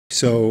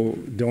So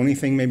the only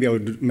thing maybe I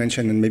would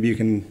mention, and maybe you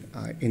can,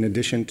 in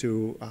addition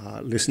to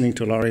listening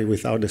to Laurie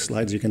without the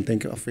slides, you can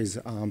think of is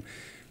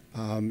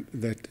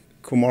that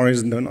Kumar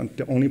is not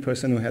the only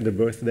person who had a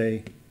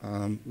birthday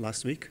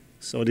last week.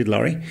 So did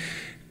Laurie.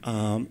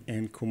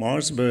 And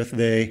Kumar's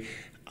birthday,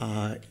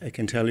 I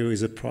can tell you,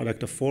 is a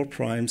product of 4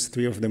 primes.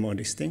 3 of them are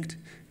distinct.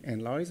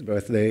 And Laurie's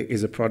birthday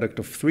is a product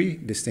of 3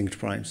 distinct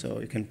primes. So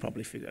you can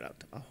probably figure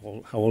out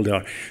how old they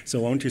are. So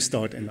why don't you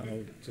start, and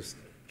I'll just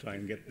try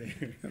and get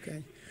there.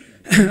 Okay.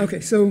 Okay,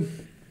 so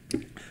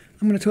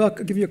I'm going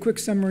to give you a quick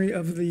summary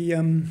of the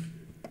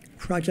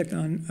project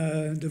on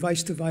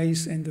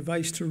device-to-device and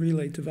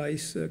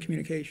device-to-relay-device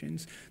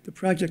communications. The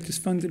project is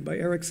funded by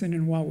Ericsson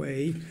and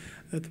Huawei.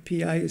 The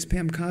PI is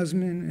Pam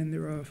Cosman, and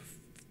there are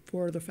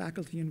 4 of the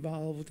faculty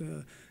involved,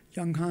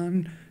 Young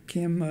Han,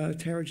 Kim,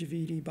 Tara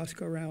Javidi,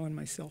 Bhaskar Rao, and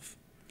myself.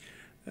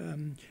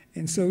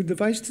 And so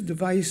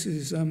device-to-device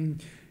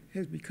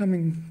has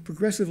becoming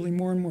progressively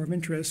more and more of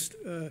interest,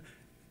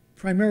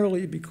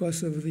 primarily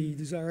because of the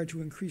desire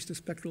to increase the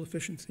spectral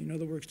efficiency. In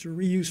other words, to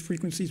reuse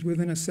frequencies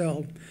within a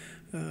cell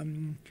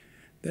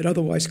that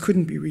otherwise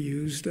couldn't be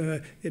reused.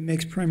 It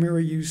makes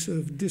primary use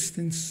of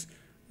distance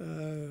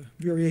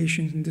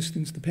variations and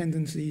distance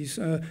dependencies,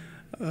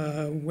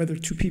 whether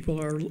 2 people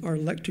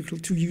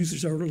two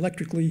users are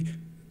electrically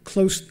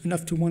close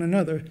enough to one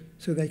another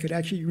so they could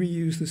actually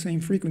reuse the same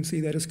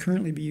frequency that is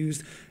currently being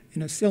used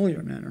in a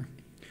cellular manner.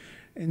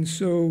 And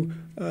so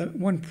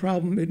one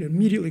problem it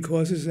immediately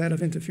causes is that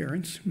of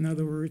interference. In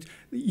other words,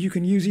 you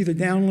can use either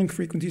downlink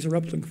frequencies or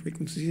uplink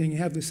frequencies, and you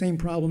have the same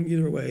problem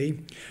either way.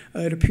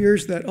 It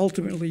appears that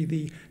ultimately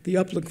the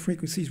uplink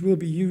frequencies will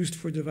be used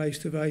for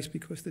device-to-device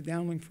because the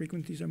downlink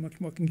frequencies are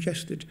much more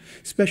congested,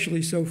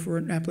 especially so for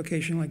an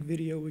application like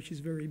video, which is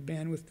very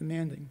bandwidth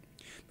demanding.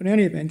 But in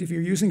any event, if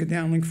you're using a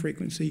downlink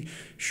frequency,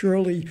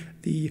 surely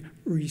the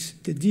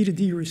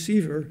D-to-D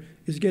receiver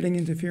is getting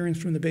interference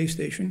from the base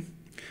station.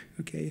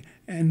 Okay,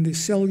 and the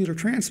cellular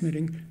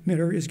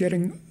transmitter is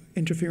getting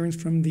interference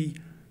from the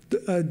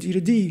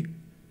D-to-D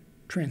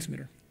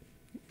transmitter.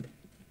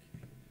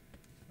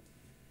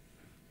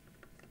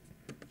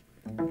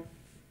 Right,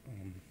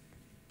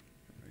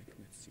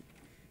 let's see.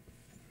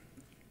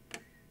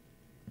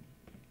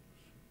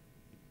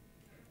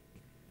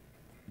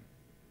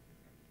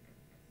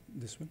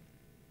 This one?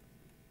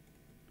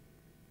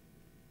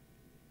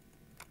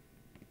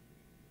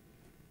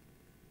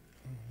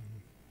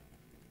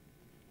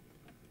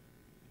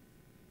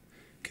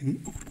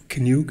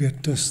 Can you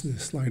get us the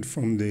slide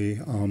from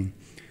the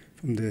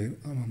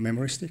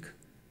memory stick?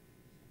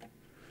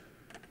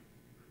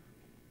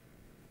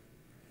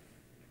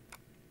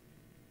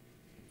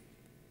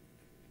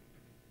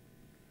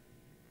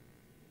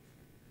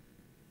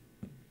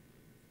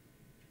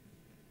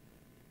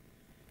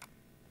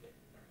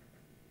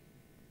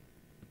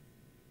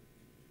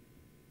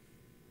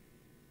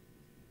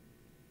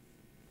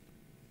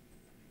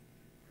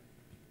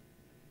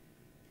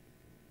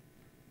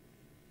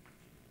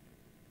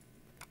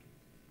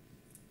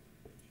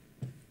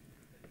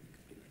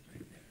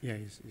 Yeah,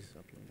 he's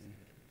uploading.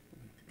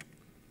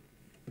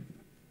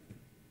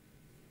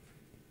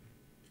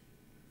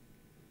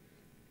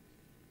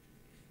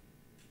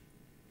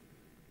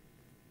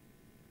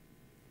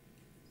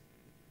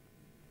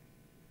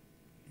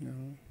 No.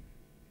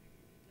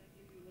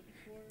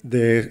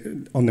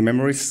 On the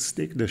memory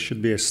stick, there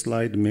should be a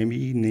slide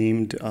maybe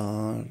named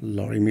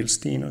Laurie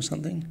Milstein or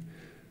something.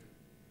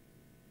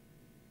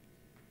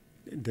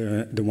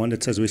 The one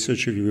that says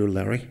research review,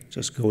 Larry,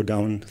 just go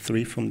down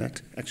 3 from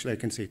that. Actually, I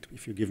can see it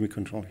if you give me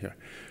control here.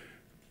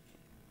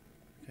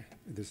 Okay,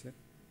 this is it?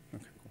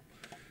 Okay, cool.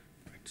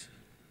 Right.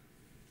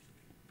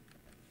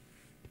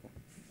 Cool.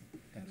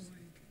 How do I?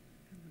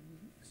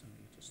 So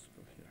you just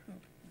go here. Oh,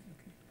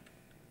 okay.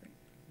 Great.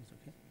 It's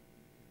okay?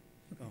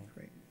 Okay,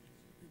 great.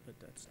 But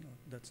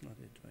that's not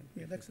it, right?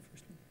 Yeah, that's the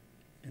first one.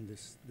 And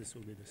this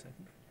will be the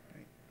second?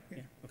 Right.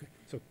 Yeah. Okay.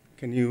 So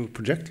can you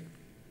project?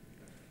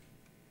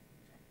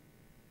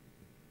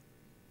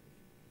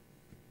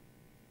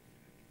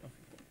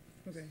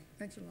 Okay,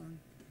 thanks, Alon.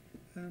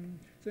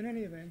 So in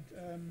any event,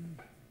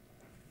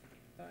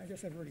 I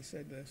guess I've already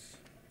said this.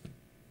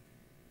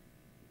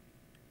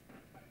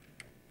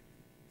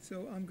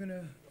 So I'm going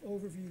to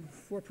overview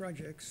 4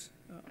 projects.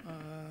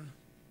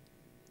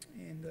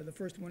 And the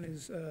first one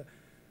is the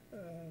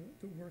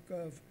work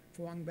of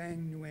Phuong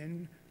Bang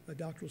Nguyen, a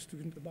doctoral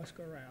student at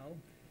Bhaskar Rao.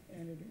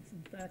 And it is,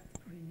 in fact,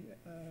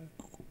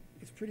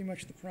 it's pretty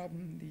much the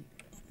problem,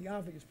 the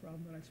obvious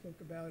problem that I spoke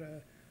about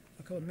a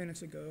couple of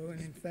minutes ago, and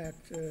in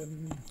fact,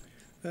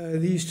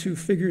 these 2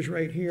 figures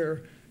right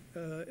here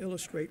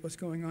illustrate what's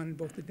going on in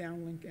both the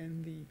downlink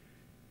and the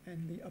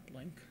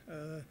uplink.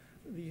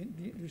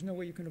 There's no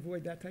way you can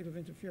avoid that type of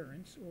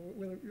interference, or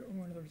whether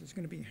one of those is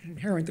going to be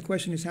inherent. The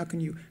question is, how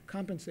can you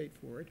compensate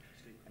for it?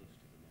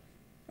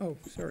 Oh,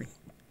 sorry.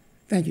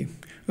 Thank you.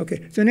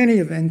 Okay. So in any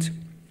event,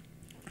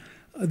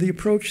 the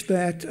approach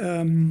that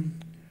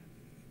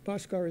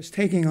Bhaskar is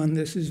taking on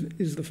this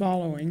is the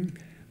following.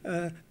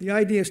 The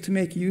idea is to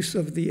make use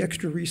of the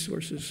extra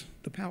resources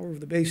the power of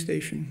the base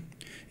station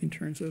in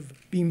terms of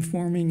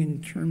beamforming,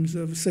 in terms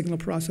of signal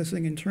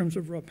processing, in terms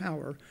of raw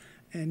power,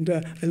 and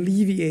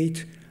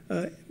alleviate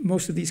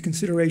most of these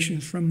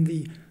considerations from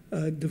the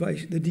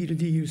device, the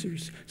D2D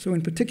users. So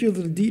in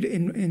particular,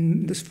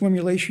 in this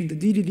formulation, the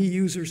D2D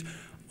users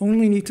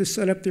only need to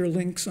set up their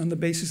links on the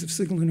basis of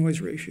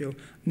signal-to-noise ratio,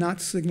 not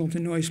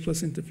signal-to-noise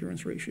plus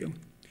interference ratio.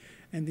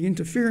 And the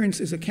interference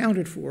is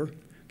accounted for,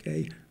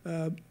 okay,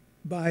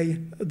 by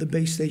the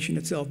base station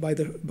itself, by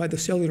the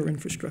cellular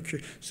infrastructure.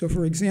 So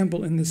for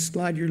example, in this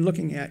slide you're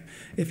looking at,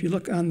 if you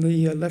look on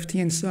the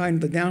left-hand side,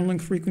 the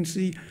downlink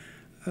frequency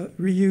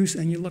reuse,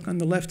 and you look on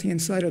the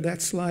left-hand side of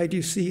that slide,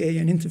 you see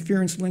an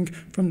interference link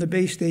from the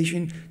base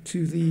station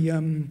to the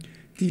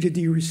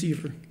D2D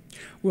receiver.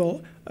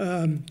 Well,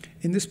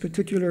 in this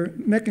particular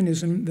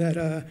mechanism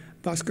that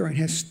Bhaskar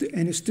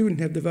and his student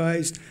have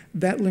devised,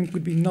 that link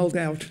would be nulled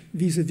out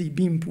vis-a-vis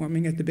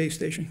beamforming at the base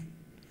station.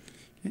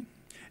 Okay?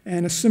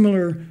 And a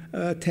similar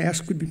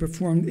task would be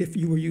performed if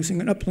you were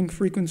using an uplink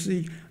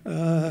frequency.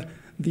 The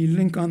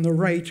link on the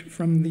right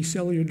from the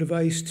cellular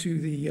device to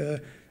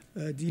the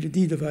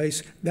D2D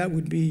device, that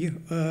would be,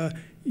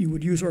 you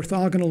would use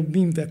orthogonal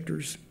beam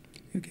vectors,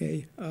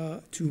 okay,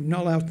 to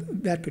null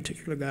out that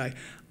particular guy.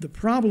 The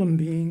problem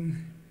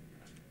being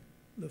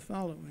the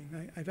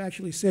following. I've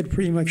actually said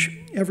pretty much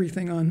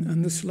everything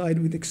on this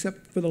slide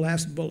except for the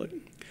last bullet.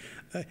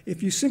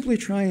 If you simply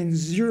try and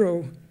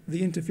zero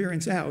the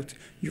interference out,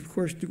 you're of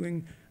course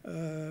doing,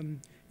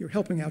 you're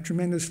helping out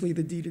tremendously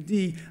the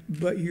D2D,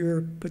 but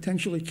you're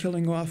potentially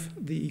killing off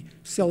the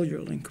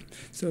cellular link.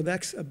 So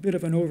that's a bit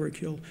of an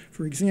overkill.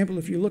 For example,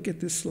 if you look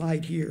at this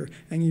slide here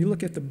and you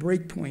look at the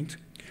breakpoint,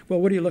 well,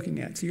 what are you looking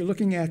at? So you're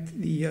looking at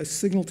the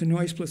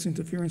signal-to-noise plus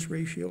interference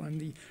ratio on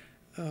the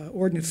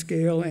ordinate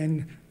scale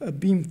and a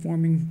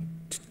beamforming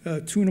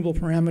tunable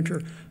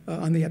parameter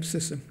on the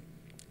abscissa.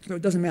 So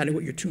it doesn't matter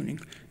what you're tuning,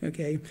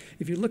 okay?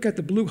 If you look at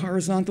the blue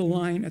horizontal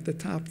line at the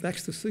top,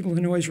 that's the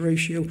signal-to-noise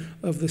ratio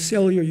of the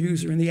cellular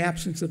user in the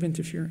absence of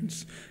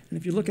interference. And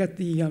if you look at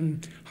the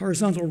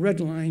horizontal red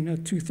line,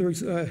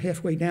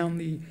 halfway down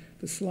the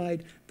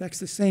slide, that's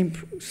the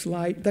same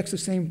slide, that's the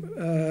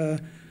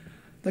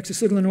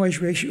signal-to-noise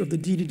ratio of the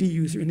D2D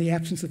user in the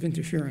absence of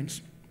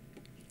interference.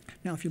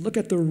 Now, if you look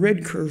at the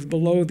red curve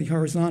below the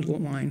horizontal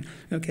line,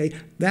 okay,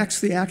 that's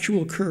the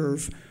actual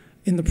curve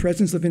in the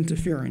presence of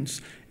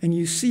interference. And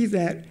you see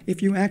that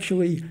if you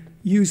actually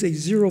use a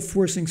zero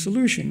forcing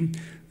solution,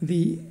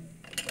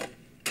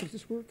 does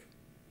this work?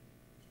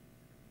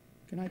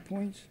 Can I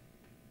point?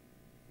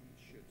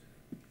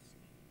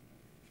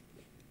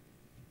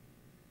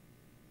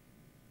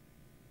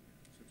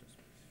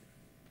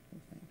 Oh,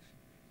 thanks.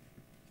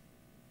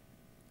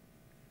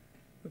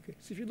 Okay,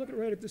 so if you look at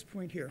right at this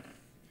point here,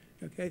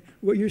 okay,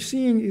 what you're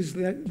seeing is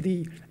that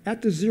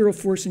at the zero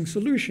forcing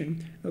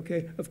solution,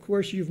 okay, of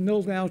course you've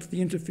nulled out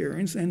the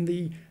interference, and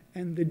the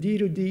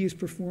D2D is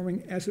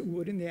performing as it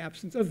would in the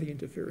absence of the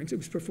interference. It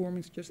was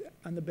performance just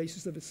on the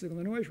basis of its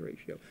signal-to-noise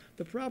ratio.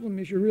 The problem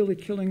is you're really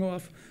killing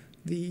off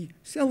the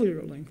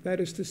cellular link.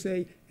 That is to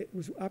say, it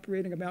was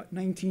operating about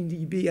 19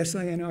 dB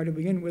SINR to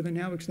begin with, and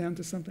now it's down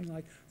to something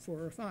like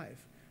 4 or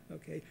 5.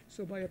 Okay,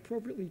 so by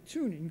appropriately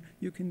tuning,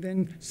 you can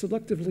then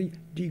selectively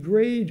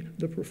degrade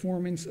the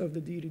performance of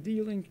the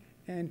D2D link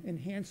and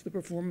enhance the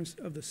performance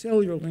of the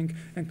cellular link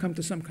and come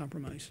to some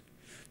compromise.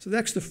 So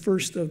that's the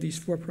first of these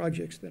 4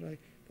 projects that I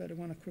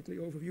want to quickly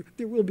overview.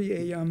 There will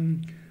be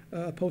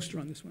a poster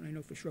on this one, I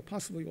know for sure,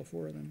 possibly all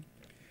 4 of them.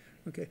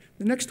 Okay,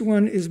 the next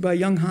one is by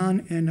Young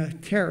Han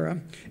and Tara.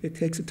 It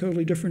takes a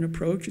totally different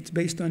approach. It's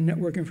based on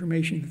network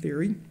information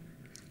theory.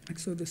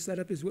 So the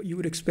setup is what you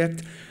would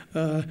expect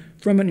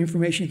from an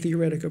information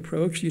theoretic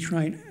approach.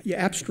 You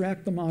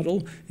abstract the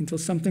model into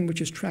something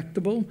which is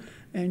tractable,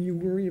 and you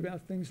worry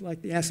about things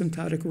like the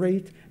asymptotic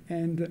rate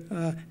and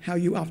how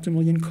you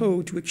optimally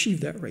encode to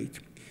achieve that rate.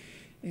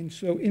 And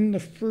so in the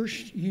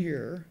first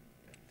year,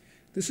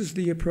 this is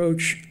the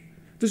approach,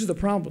 this is the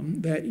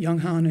problem that Young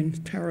Han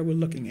and Tara were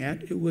looking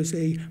at. It was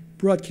a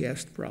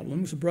broadcast problem.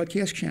 It was a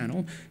broadcast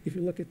channel. If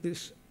you look at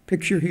this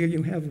picture here,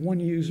 you have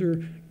one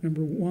user,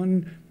 number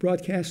 1,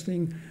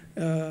 broadcasting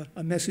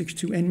a message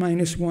to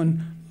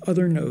n-1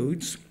 other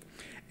nodes.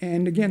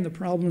 And again, the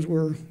problems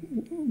were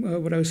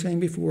what I was saying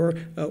before.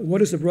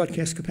 What is the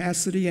broadcast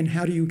capacity and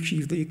how do you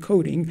achieve the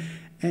coding?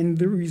 And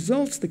the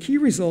results, the key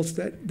results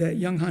that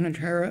Young Han and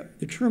Tara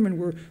determined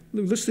were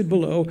listed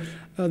below.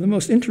 The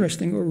most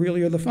interesting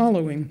are the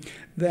following,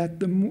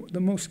 that the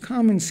most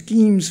common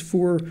schemes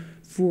for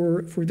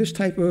this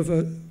type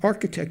of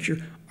architecture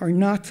are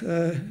not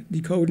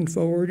decode and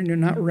forward, and they're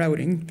not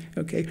routing,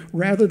 okay?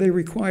 Rather, they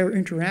require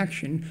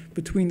interaction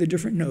between the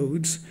different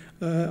nodes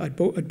at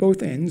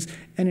both ends.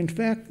 And in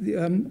fact,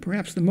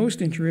 perhaps the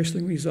most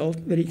interesting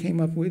result that he came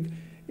up with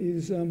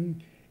is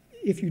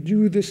if you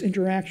do this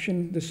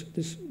interaction, this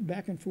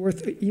back and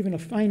forth, even a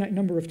finite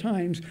number of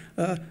times,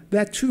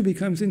 that too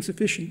becomes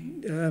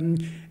insufficient.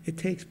 It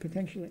takes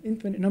potentially an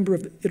infinite number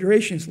of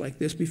iterations like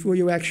this before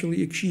you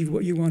actually achieve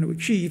what you want to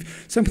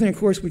achieve. Something, of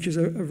course, which is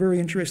a very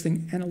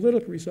interesting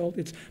analytic result.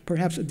 It's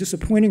perhaps a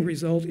disappointing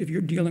result if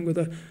you're dealing with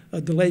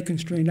a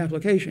delay-constrained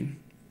application.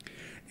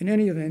 In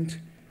any event,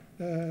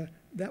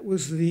 that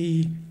was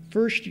the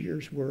first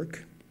year's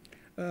work.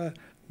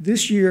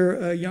 This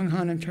year, Young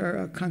Han and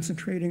Tara are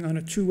concentrating on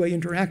a two-way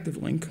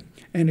interactive link.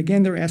 And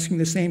again, they're asking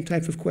the same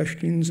type of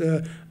questions.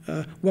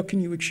 What can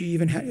you achieve,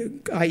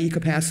 and i.e.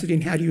 capacity,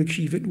 and how do you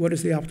achieve it? What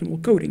is the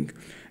optimal coding?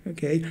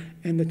 Okay,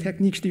 and the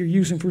techniques they're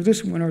using for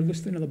this one are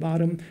listed at the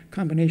bottom,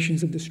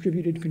 combinations of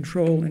distributed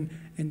control and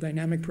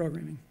dynamic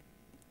programming.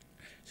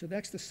 So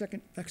that's the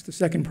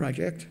second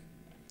project.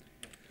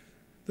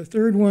 The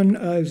third one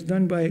is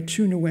done by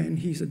Tu Nguyen.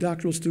 He's a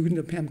doctoral student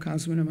of Pam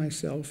Cosman and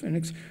myself. And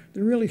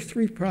there are really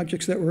three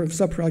projects that were,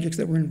 sub-projects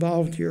that were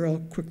involved here. I'll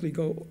quickly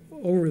go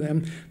over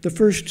them. The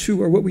first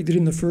two are what we did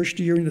in the first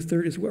year, and the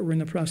third is what we're in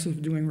the process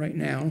of doing right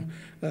now.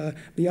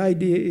 The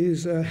idea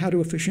is how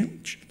to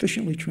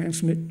efficiently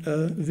transmit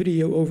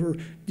video over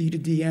D to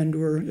D and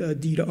or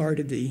D to R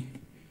to D.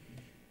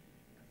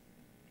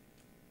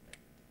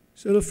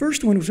 So the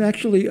first one was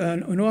actually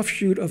an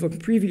offshoot of a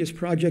previous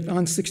project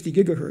on 60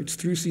 gigahertz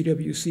through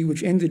CWC,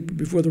 which ended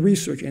before the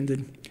research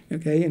ended.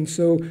 Okay, and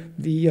so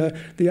the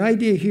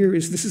idea here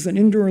is this is an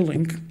indoor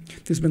link.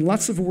 There's been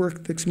lots of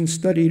work that's been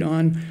studied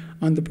on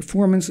the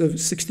performance of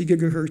 60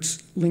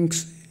 gigahertz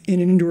links in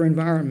an indoor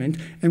environment,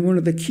 and one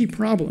of the key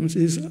problems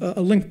is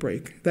a link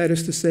break. That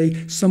is to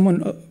say,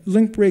 a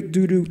link break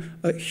due to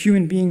a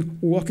human being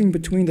walking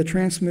between the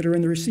transmitter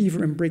and the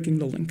receiver and breaking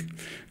the link.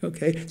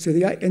 Okay, so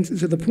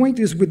the point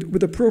is,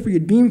 with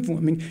appropriate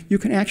beamforming, you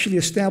can actually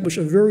establish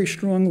a very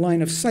strong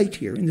line of sight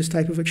here in this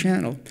type of a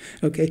channel.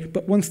 Okay,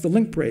 but once the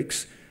link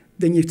breaks,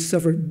 then you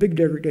suffer big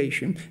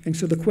degradation. And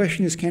so the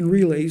question is, can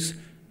relays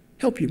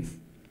help you?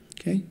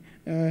 Okay,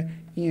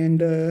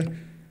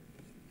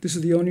 this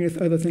is the only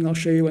other thing I'll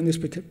show you on this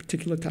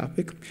particular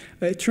topic.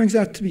 It turns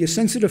out to be a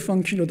sensitive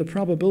function of the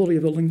probability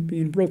of a link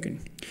being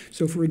broken.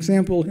 So for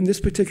example, in this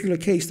particular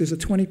case, there's a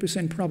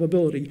 20%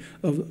 probability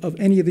of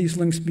any of these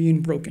links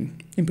being broken.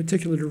 In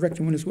particular, the direct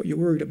one is what you're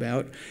worried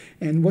about.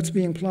 And what's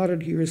being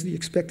plotted here is the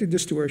expected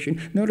distortion.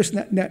 Notice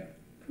that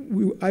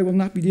I will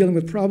not be dealing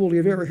with probability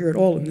of error here at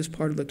all in this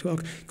part of the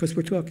talk, because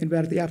we're talking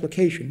about the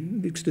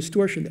application. It's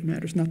distortion that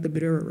matters, not the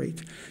bit error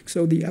rate.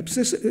 So the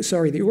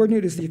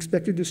ordinate is the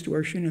expected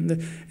distortion, and the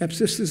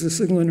abscissa is the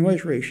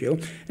signal-to-noise ratio.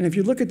 And if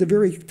you look at the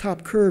very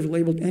top curve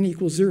labeled n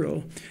equals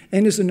 0,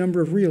 n is the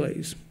number of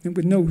relays. And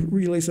with no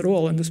relays at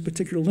all in this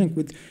particular link,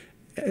 with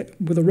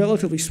a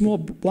relatively small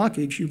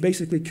blockage, you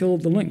basically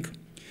killed the link.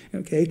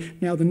 Okay.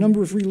 Now the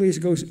number of relays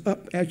goes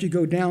up as you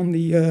go down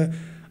the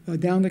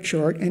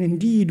chart, and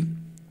indeed,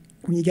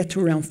 when you get to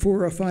around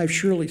 4 or 5,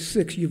 surely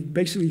 6, you've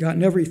basically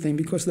gotten everything,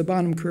 because the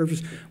bottom curve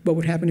is what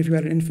would happen if you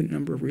had an infinite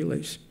number of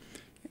relays.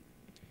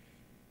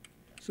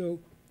 So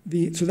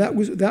that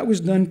was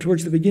done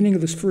towards the beginning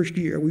of this first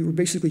year. We were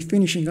basically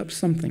finishing up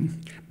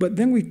something. But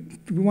then we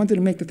wanted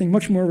to make the thing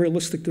much more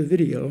realistic to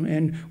video.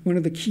 And one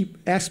of the key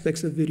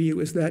aspects of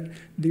video is that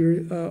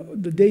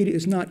the data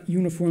is not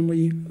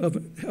uniformly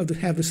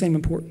have the same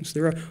importance.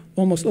 There are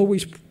almost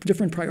always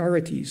different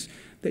priorities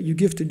that you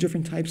give to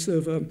different types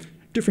of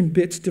different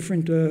bits,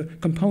 different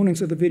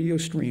components of the video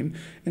stream.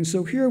 And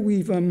so here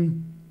we've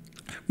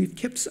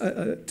kept,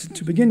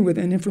 to begin with,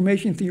 an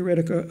information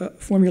theoretic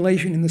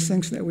formulation in the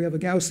sense that we have a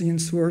Gaussian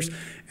source,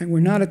 and we're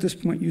not at this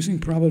point using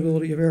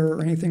probability of error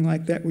or anything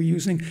like that. We're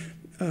using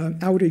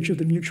outage of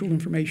the mutual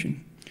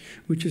information,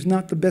 which is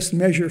not the best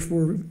measure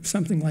for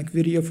something like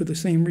video for the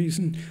same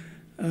reason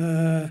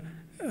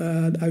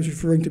I was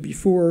referring to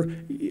before.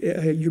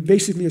 You're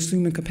basically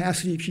assuming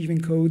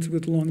capacity-achieving codes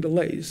with long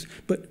delays.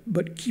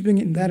 But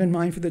keeping that in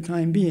mind for the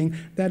time being,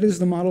 that is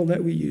the model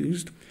that we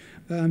used.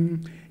 This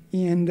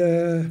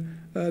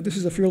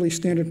is a fairly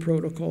standard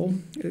protocol.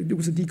 It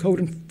was a decode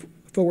and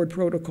forward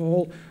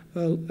protocol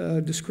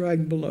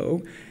described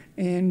below.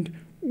 And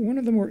one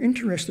of the more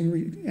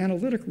interesting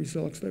analytic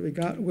results that we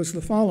got was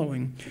the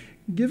following.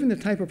 Given the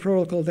type of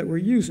protocol that we're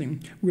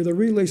using, where the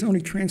relays only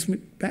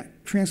transmit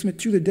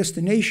to the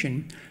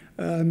destination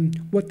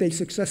what they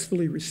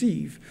successfully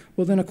receive,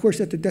 well then, of course,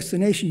 at the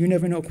destination, you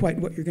never know quite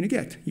what you're going to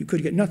get. You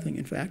could get nothing,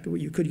 in fact, or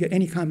you could get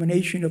any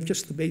combination of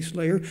just the base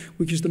layer,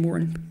 which is the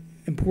more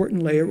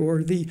important layer,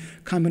 or the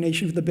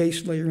combination of the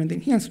base layer and the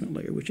enhancement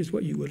layer, which is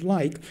what you would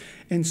like.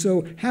 And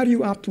so how do you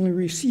optimally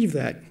receive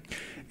that?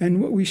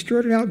 And what we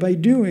started out by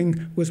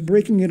doing was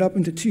breaking it up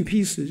into two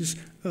pieces,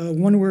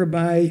 one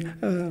whereby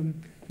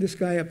this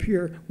guy up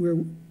here, where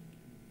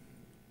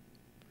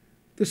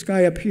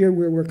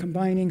we're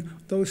combining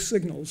those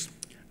signals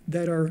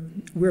that are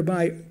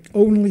whereby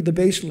only the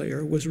base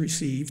layer was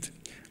received.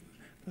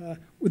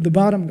 With the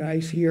bottom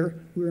guys here,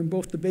 where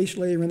both the base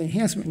layer and the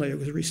enhancement layer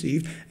was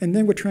received, and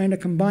then we're trying to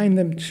combine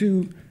them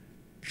two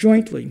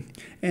jointly.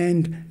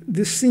 And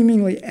this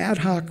seemingly ad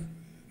hoc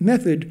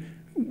method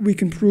we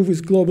can prove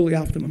is globally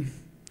optimum.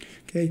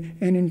 Okay,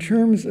 and in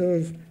terms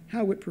of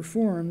how it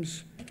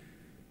performs,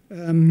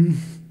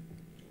 this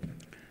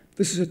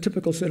is a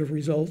typical set of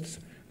results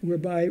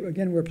whereby,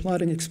 again, we're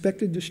plotting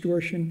expected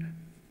distortion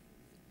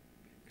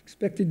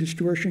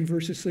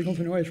versus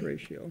signal-to-noise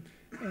ratio.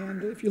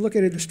 And if you look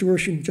at a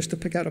distortion, just to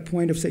pick out a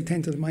point of, say,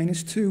 10 to the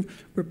minus 2,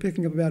 we're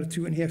picking up about a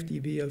 2.5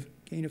 dB of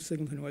gain of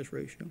signal-to-noise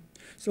ratio.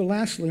 So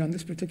lastly, on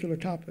this particular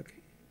topic,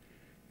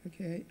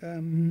 okay,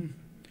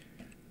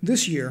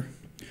 this year,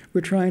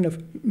 we're trying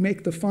to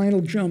make the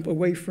final jump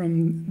away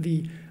from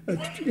the,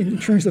 in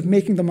terms of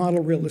making the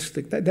model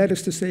realistic. That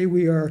is to say,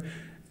 we are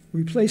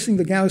replacing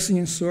the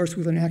Gaussian source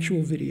with an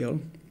actual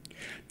video.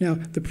 Now,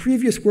 the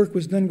previous work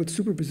was done with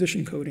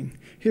superposition coding.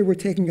 Here we're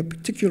taking a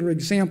particular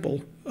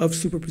example of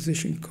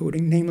superposition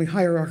coding, namely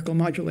hierarchical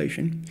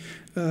modulation.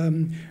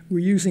 We're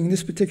using, in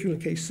this particular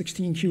case,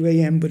 16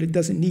 QAM, but it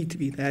doesn't need to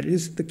be that.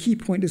 The key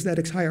point is that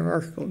it's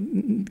hierarchical.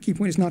 The key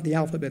point is not the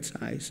alphabet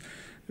size.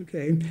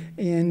 Okay,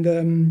 and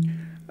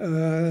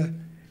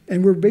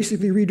we're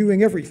basically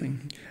redoing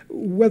everything.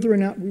 Whether or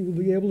not we will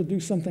be able to do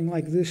something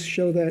like this,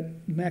 show that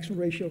maximum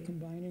ratio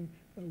combining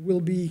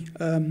will be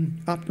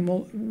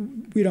optimal,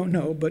 we don't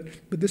know, but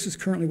this is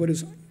currently what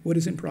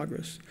is in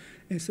progress.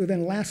 And so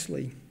then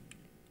lastly,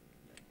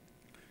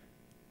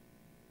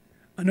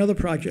 another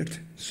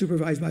project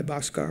supervised by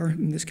Bhaskar.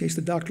 In this case,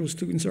 the doctoral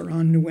students are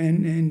An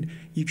Nguyen and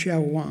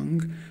Yichao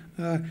Wang.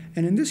 And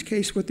in this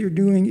case, what they're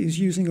doing is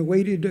using a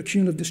weighted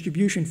cumulative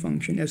distribution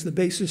function as the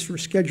basis for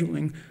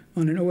scheduling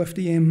on an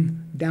OFDM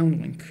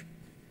downlink.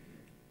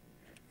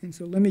 And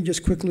so let me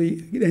just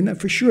quickly, and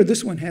for sure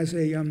this one has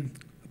a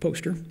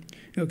poster,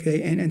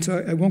 okay, and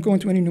so I won't go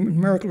into any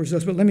numerical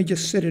results, but let me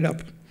just set it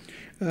up.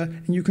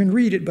 And you can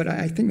read it, but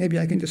I think maybe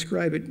I can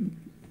describe it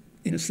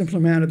in a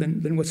simpler manner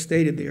than what's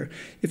stated there.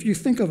 If you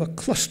think of a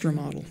cluster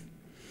model,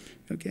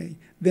 okay,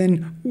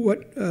 then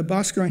what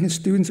Bhaskar and his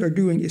students are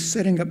doing is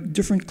setting up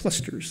different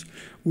clusters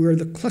where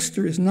the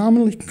cluster is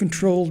nominally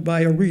controlled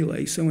by a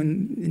relay. So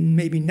in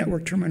maybe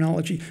network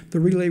terminology, the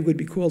relay would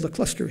be called a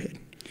cluster head.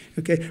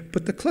 Okay,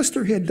 but the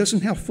cluster head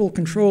doesn't have full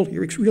control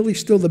here. It's really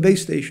still the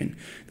base station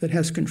that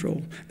has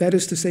control. That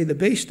is to say, the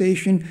base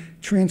station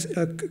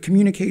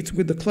communicates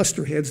with the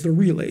cluster heads, the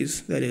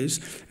relays, that is,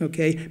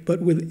 okay?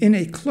 But within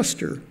a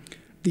cluster,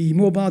 the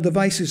mobile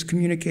devices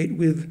communicate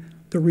with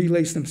the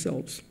relays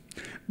themselves.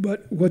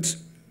 But what's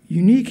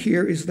unique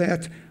here is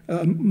that,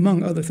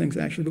 among other things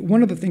actually, but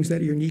one of the things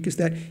that are unique is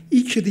that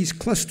each of these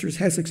clusters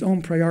has its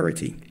own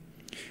priority.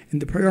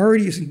 And the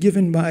priority is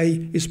given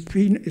by, is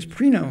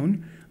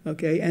pre-known,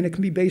 okay, and it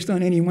can be based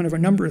on any one of a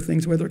number of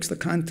things, whether it's the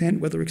content,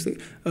 whether it's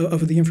the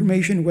of the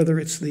information, whether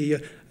it's the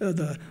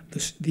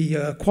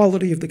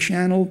quality of the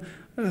channel.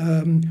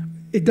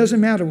 It doesn't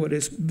matter what it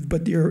is,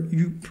 but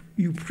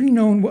you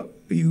pre-known what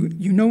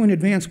you know in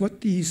advance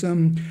what these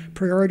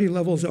priority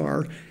levels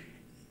are.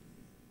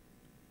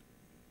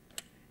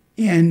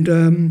 And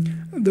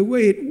the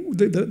way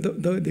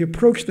the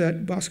approach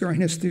that Bhaskar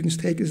and his students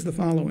take is the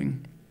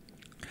following.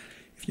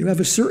 If you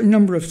have a certain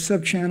number of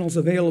subchannels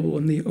available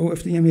in the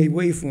OFDMA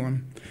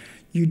waveform,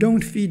 you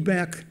don't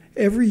feedback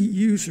every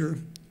user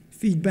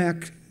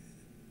feedback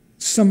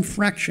some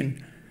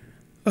fraction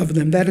of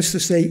them. That is to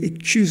say,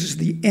 it chooses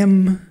the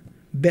M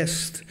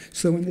best.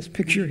 So in this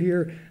picture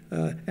here,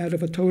 out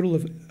of a total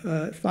of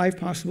 5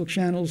 possible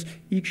channels,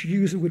 each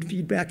user would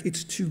feedback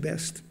its 2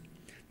 best.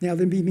 Now,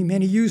 there may be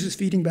many users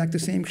feeding back the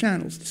same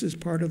channels. This is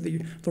part of the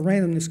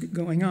randomness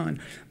going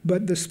on.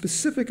 But the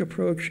specific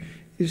approach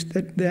is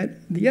that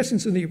the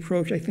essence of the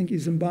approach, I think,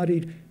 is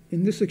embodied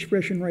in this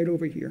expression right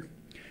over here.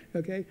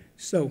 Okay?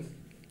 So,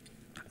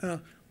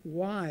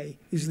 Y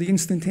is the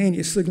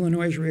instantaneous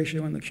signal-to-noise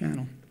ratio on the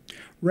channel.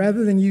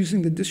 Rather than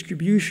using the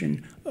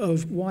distribution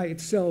of Y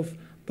itself,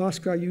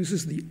 Bhaskar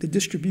uses the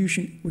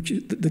distribution, which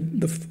is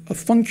a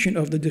function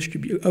of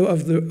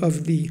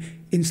the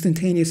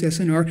instantaneous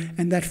SNR,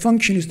 and that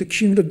function is the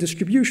cumulative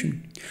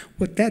distribution.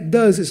 What that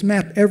does is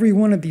map every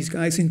one of these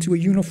guys into a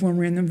uniform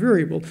random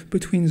variable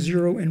between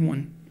 0 and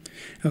 1.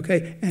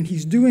 Okay, and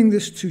he's doing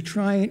this to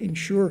try and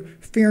ensure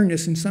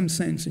fairness in some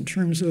sense, in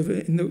terms of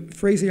in the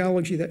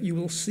phraseology that you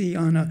will see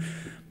on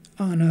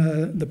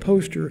the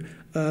poster,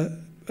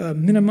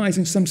 minimize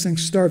in some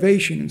sense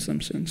starvation in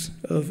some sense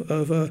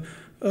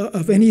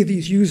of any of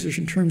these users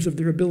in terms of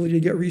their ability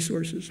to get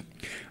resources.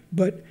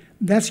 But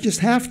that's just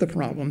half the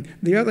problem.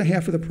 The other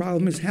half of the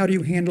problem is how do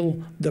you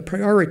handle the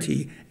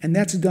priority, and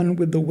that's done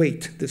with the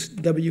weight, this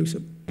W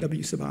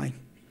sub I.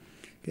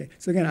 Okay,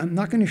 so again, I'm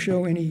not going to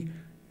show any,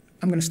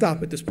 I'm going to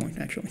stop at this point,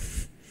 actually.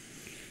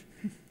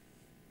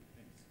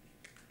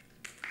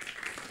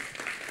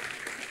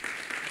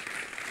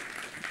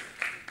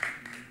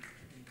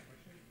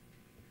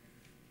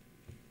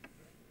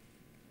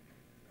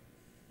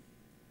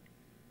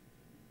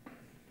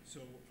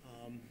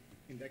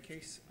 In that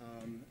case,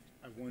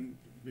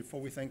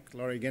 before we thank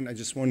Laurie again, I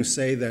just want to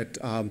say that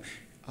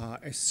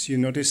as you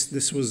noticed,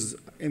 this was,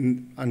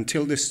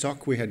 until this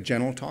talk, we had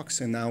general talks,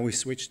 and now we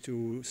switched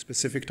to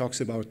specific talks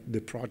about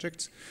the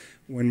projects.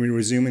 When we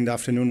resume in the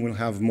afternoon, we'll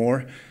have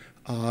more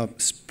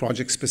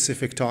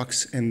project-specific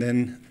talks, and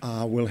then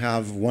we'll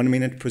have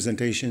 1-minute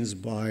presentations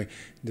by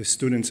the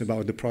students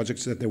about the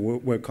projects that they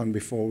work on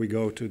before we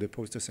go to the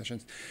poster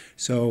sessions.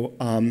 So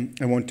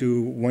I want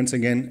to once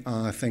again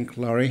thank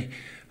Larry,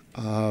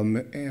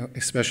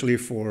 especially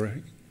for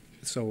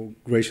so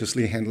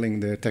graciously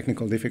handling the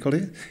technical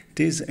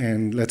difficulties,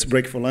 and let's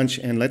break for lunch,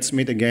 and let's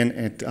meet again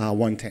at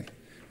 1:10.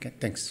 Okay,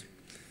 thanks.